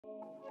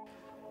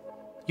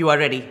You are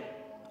ready,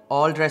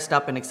 all dressed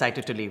up and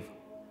excited to leave.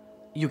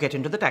 You get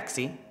into the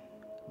taxi.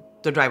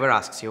 The driver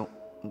asks you,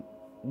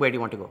 "Where do you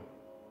want to go?"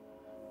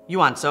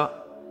 You answer,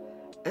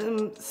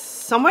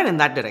 "Somewhere in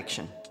that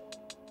direction."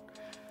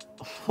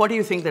 What do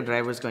you think the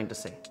driver is going to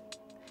say?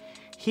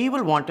 He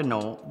will want to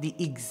know the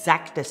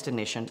exact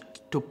destination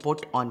to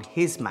put on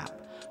his map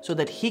so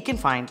that he can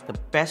find the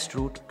best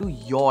route to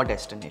your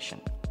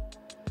destination.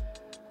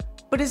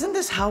 But isn't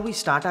this how we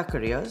start our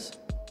careers?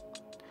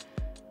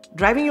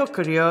 Driving your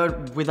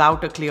career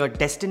without a clear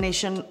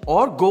destination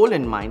or goal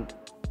in mind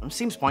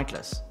seems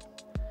pointless.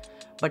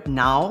 But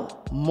now,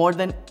 more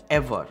than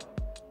ever,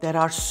 there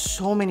are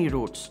so many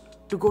routes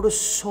to go to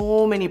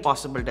so many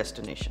possible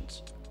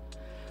destinations.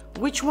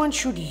 Which one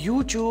should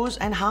you choose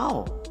and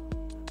how?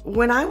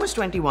 When I was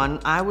 21,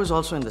 I was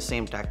also in the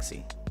same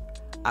taxi.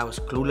 I was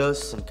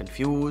clueless and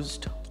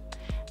confused.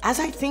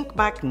 As I think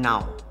back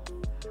now,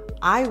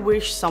 I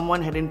wish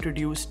someone had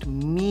introduced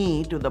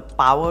me to the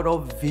power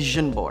of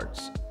vision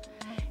boards.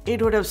 It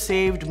would have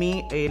saved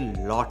me a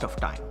lot of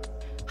time.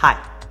 Hi,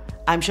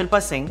 I'm Shilpa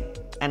Singh,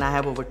 and I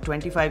have over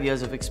 25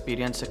 years of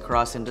experience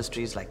across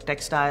industries like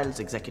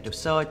textiles, executive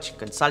search,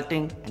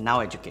 consulting, and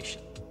now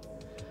education.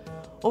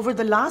 Over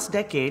the last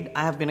decade,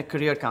 I have been a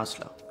career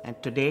counselor,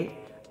 and today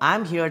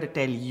I'm here to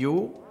tell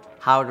you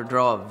how to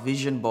draw a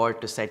vision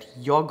board to set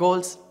your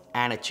goals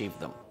and achieve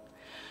them.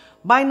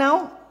 By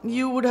now,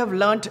 you would have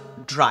learned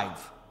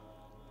drive,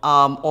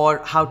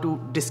 or how to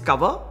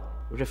discover,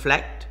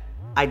 reflect,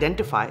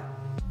 identify,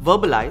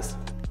 verbalize,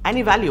 and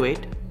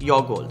evaluate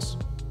your goals.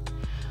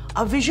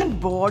 A vision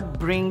board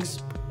brings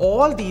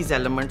all these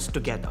elements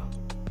together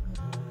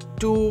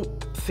to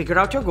figure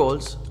out your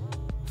goals,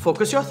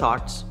 focus your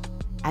thoughts,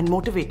 and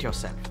motivate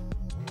yourself.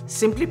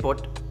 Simply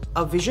put,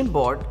 a vision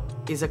board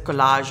is a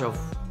collage of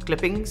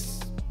clippings,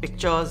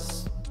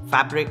 pictures,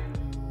 fabric,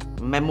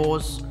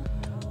 memos,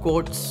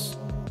 quotes,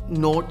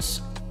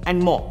 notes,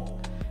 and more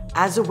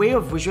as a way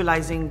of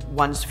visualizing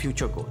one's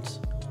future goals.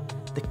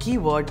 The key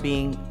word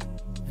being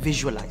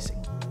visualizing.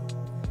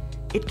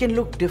 It can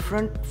look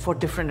different for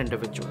different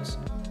individuals.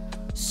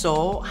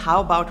 So how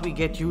about we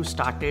get you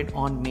started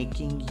on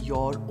making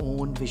your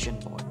own vision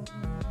board?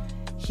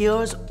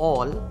 Here's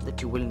all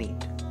that you will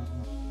need.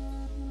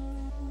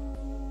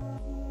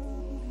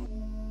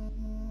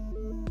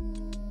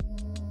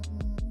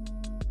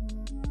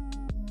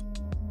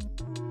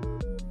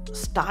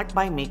 Start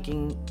by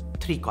making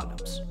 3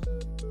 columns.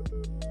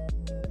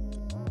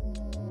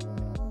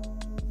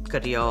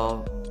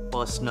 Career,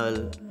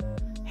 personal,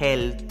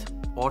 health,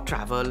 or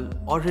travel,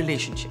 or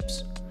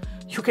relationships.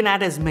 You can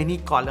add as many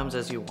columns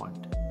as you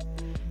want.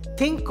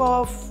 Think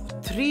of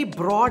 3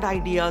 broad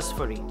ideas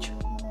for each.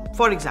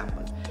 For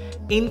example,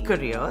 in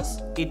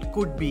careers, it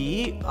could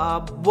be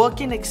work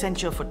in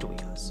Accenture for 2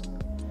 years.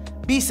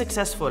 Be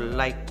successful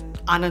like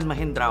Anand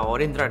Mahindra or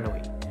Indra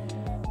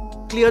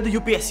Nooyi. Clear the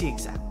UPSC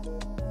exam.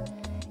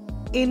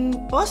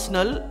 In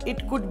personal,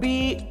 it could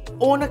be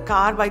own a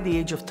car by the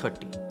age of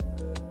 30.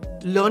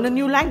 Learn a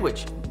new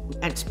language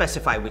and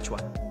specify which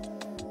one.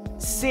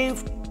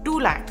 Save 2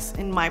 lakhs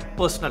in my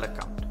personal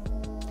account.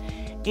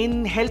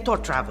 In health or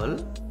travel,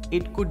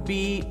 it could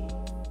be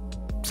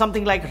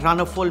something like run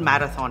a full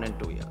marathon in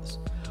 2 years,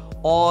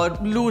 or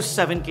lose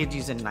 7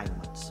 kgs in 9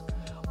 months,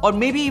 or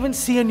maybe even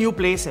see a new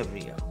place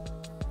every year.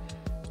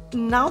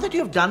 Now that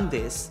you've done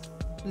this,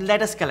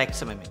 let us collect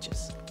some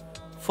images.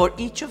 For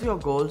each of your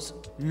goals,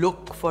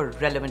 look for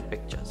relevant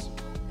pictures.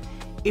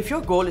 If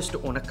your goal is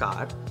to own a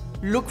car,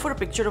 look for a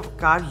picture of a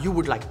car you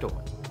would like to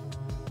own.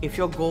 If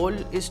your goal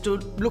is to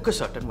look a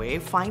certain way,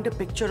 find a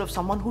picture of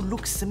someone who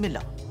looks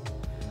similar.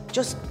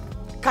 Just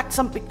cut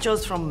some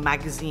pictures from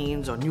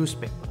magazines or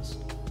newspapers.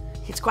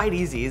 It's quite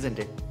easy, isn't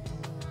it?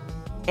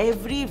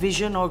 Every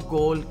vision or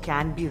goal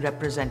can be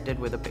represented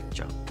with a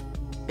picture.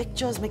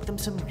 Pictures make them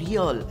seem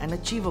real and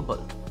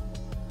achievable.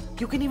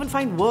 You can even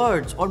find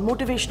words or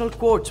motivational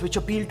quotes which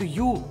appeal to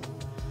you.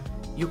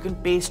 You can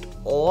paste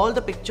all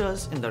the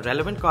pictures in the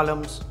relevant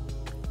columns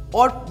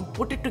or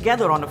put it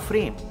together on a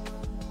frame.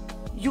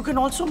 You can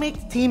also make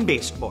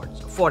theme-based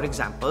boards, for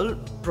example,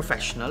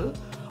 professional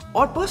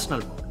or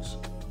personal boards.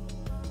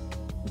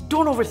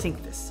 Don't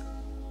overthink this.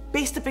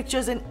 Paste the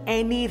pictures in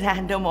any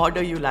random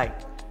order you like.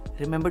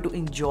 Remember to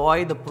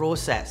enjoy the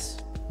process.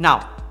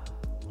 Now,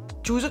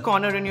 choose a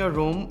corner in your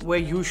room where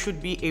you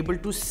should be able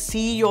to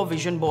see your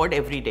vision board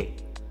every day.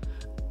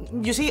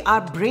 You see,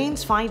 our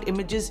brains find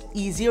images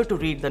easier to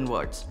read than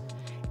words.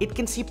 It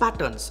can see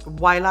patterns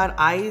while our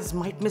eyes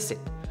might miss it.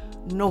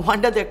 No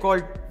wonder they're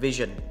called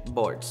vision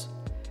boards.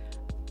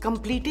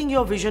 Completing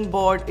your vision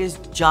board is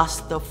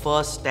just the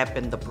first step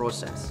in the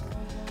process.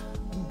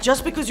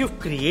 Just because you've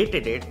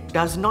created it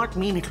does not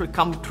mean it will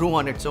come true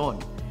on its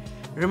own.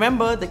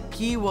 Remember the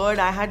key word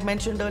I had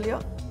mentioned earlier?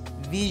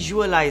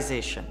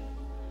 Visualization.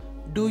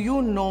 Do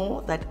you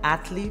know that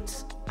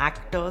athletes,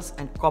 actors,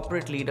 and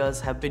corporate leaders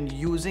have been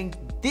using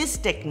this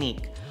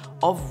technique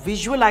of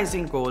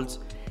visualizing goals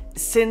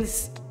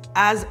since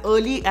as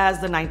early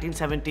as the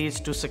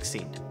 1970s to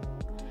succeed?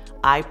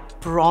 I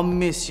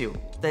promise you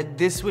that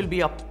this will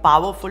be a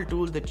powerful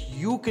tool that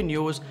you can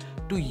use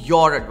to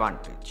your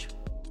advantage.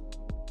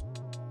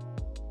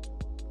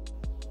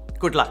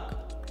 Good luck.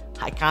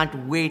 I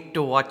can't wait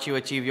to watch you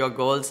achieve your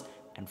goals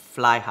and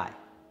fly high.